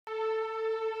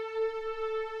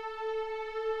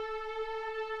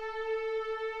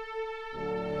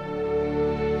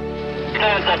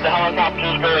minutes at the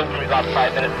helicopters going to about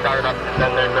 5 minutes startup, and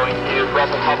then they're going to grab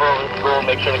the cover over the school,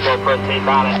 make sure to go for a tape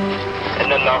on it,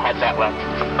 and then they'll head that way.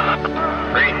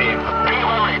 Great team. Hey,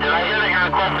 Willie, did I hear that you're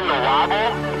requesting the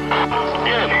wobble?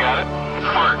 Yeah, you got it.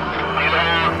 Smart. Do you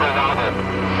have the wobble?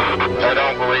 I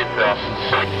don't believe so.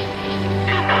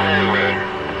 Anyway.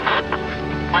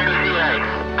 YMCA.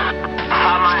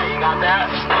 How am I? You got that?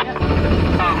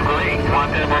 Oh, great. Want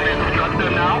that one instructor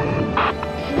now?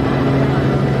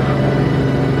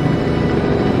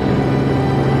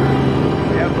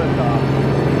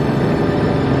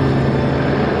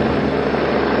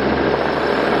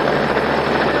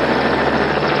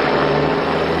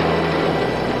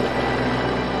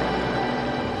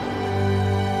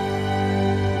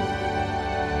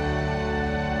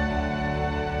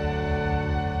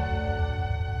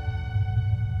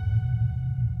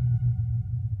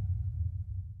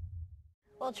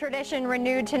 Well, tradition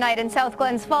renewed tonight in South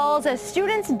Glens Falls as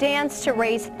students dance to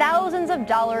raise thousands of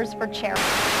dollars for charity.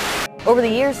 Over the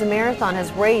years, the marathon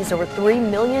has raised over $3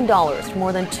 million for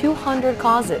more than 200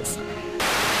 causes.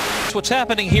 What's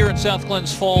happening here in South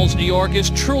Glens Falls, New York is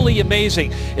truly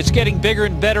amazing. It's getting bigger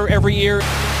and better every year.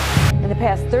 In the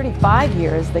past 35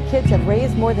 years, the kids have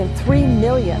raised more than $3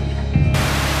 million.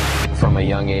 From a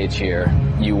young age here,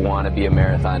 you want to be a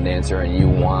marathon dancer and you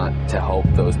want to help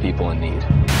those people in need.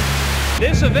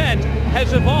 This event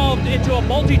has evolved into a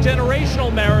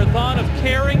multi-generational marathon of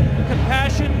caring,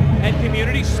 compassion, and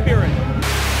community spirit.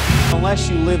 Unless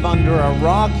you live under a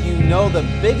rock, you know the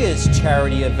biggest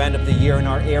charity event of the year in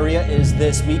our area is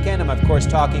this weekend. I'm of course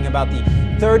talking about the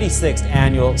 36th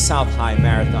annual South High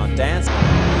Marathon Dance.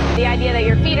 The idea that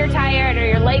your feet are tired or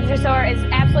your legs are sore is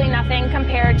absolutely nothing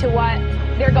compared to what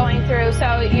they're going through.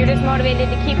 So you're just motivated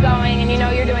to keep going and you know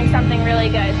you're doing something really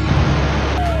good.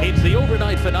 It's the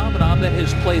overnight phenomenon that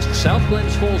has placed South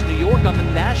Glens Falls, New York on the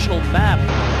national map.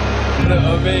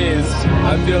 Amazed.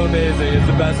 I feel amazing. It's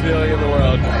the best feeling in the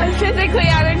world. Physically,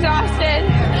 I'm exhausted.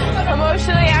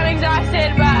 Emotionally, I'm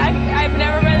exhausted, but I've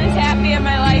never been this happy in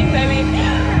my life. I mean,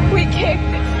 we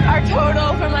kicked our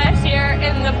total from last year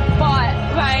in the butt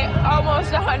by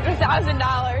almost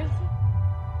 $100,000.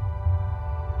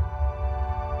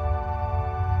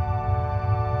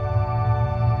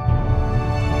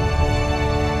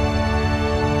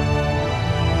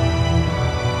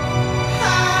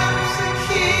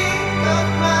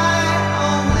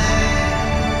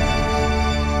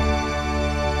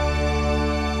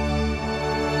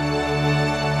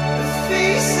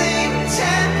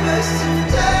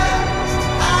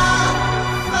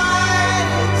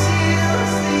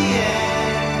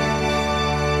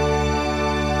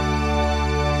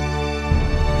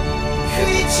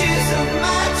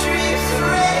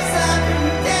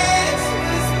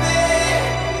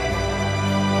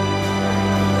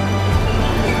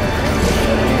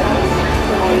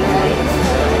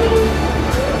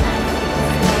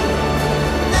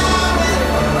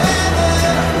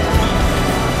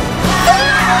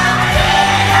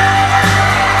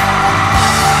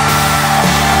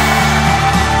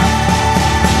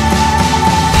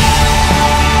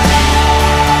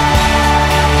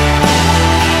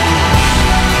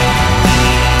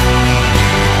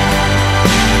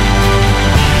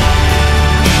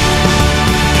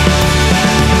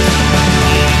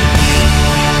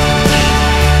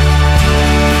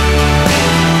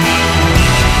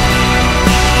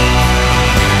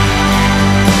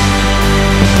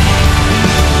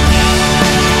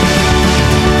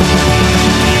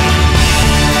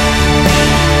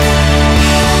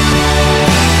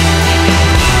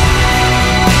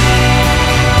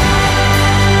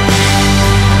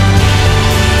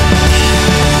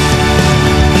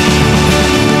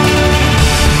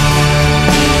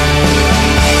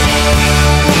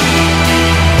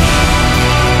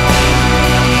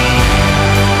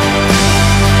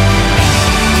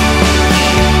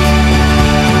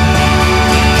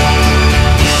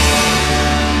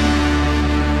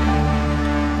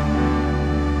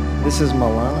 This is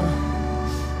Milana,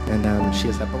 and she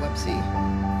has epilepsy.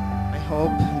 I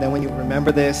hope that when you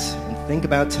remember this and think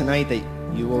about tonight that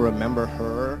you will remember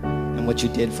her and what you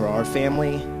did for our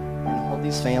family and all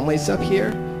these families up here.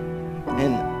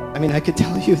 And I mean, I could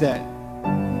tell you that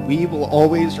we will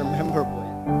always remember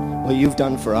what you've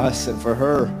done for us and for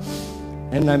her.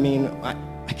 And I mean, I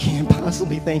can't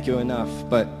possibly thank you enough,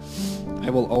 but I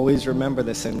will always remember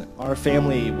this, and our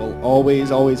family will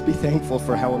always be thankful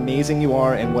for how amazing you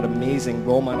are and what amazing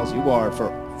role models you are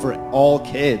for all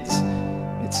kids.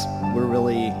 We're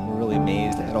really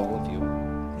amazed at all of you.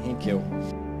 Thank you.